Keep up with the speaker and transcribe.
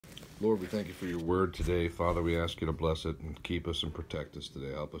Lord, we thank you for your word today. Father, we ask you to bless it and keep us and protect us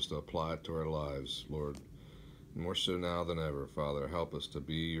today. Help us to apply it to our lives, Lord. More so now than ever, Father. Help us to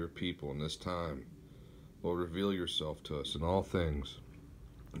be your people in this time. Lord, reveal yourself to us in all things.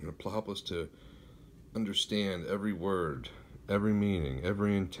 And help us to understand every word, every meaning,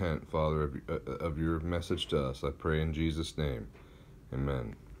 every intent, Father, of your message to us. I pray in Jesus' name.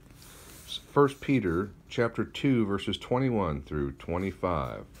 Amen. 1 Peter chapter 2, verses 21 through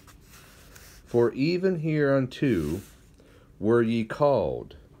 25. For even hereunto were ye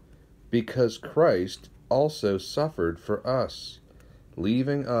called, because Christ also suffered for us,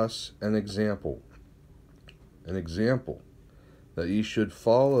 leaving us an example, that ye should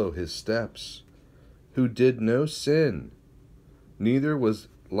follow his steps, who did no sin, neither was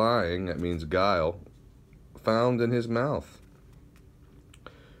lying, that means guile, found in his mouth,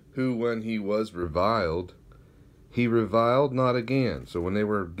 who when he was reviled, he reviled not again. So when they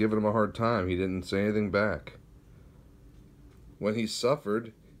were giving him a hard time, he didn't say anything back. When he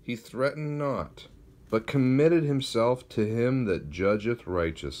suffered, he threatened not, but committed himself to him that judgeth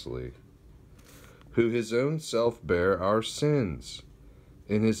righteously, who his own self bare our sins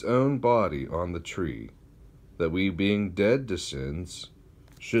in his own body on the tree, that we being dead to sins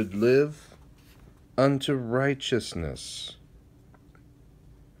should live unto righteousness,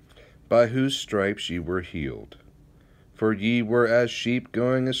 by whose stripes ye were healed. For ye were as sheep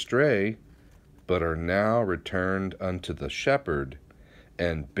going astray, but are now returned unto the shepherd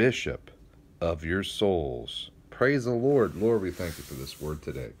and bishop of your souls. Praise the Lord. Lord, we thank you for this word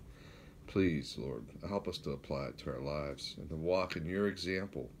today. Please, Lord, help us to apply it to our lives and to walk in your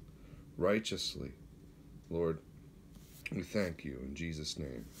example righteously. Lord, we thank you in Jesus'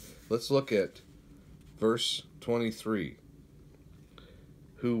 name. Let's look at verse 23.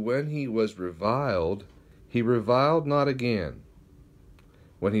 Who when he was reviled, he reviled not again.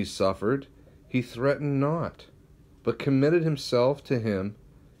 When he suffered, he threatened not, but committed himself to him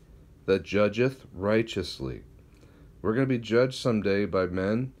that judgeth righteously. We're going to be judged someday by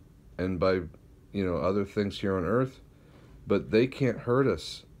men and by, other things here on earth, but they can't hurt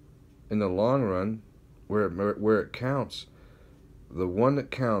us in the long run where it counts. The one that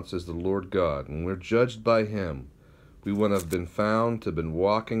counts is the Lord God. When we're judged by him, we want to have been found to have been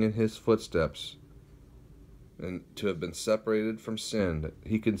walking in his footsteps and to have been separated from sin.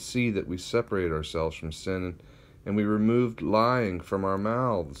 He can see that we separate ourselves from sin and we removed lying from our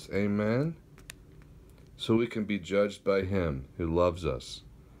mouths. Amen? So we can be judged by him who loves us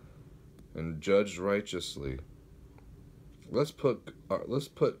and judged righteously. Let's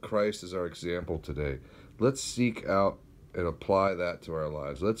put Christ as our example today. Let's seek out and apply that to our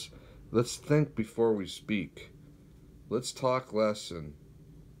lives. Let's think before we speak. Let's talk less and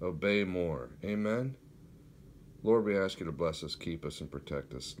obey more. Amen? Lord, we ask you to bless us, keep us, and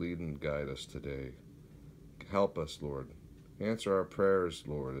protect us. Lead and guide us today. Help us, Lord. Answer our prayers,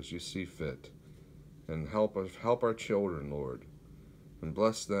 Lord, as you see fit. And help our children, Lord. And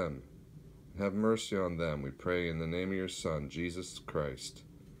bless them. Have mercy on them, we pray in the name of your Son, Jesus Christ.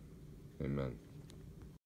 Amen.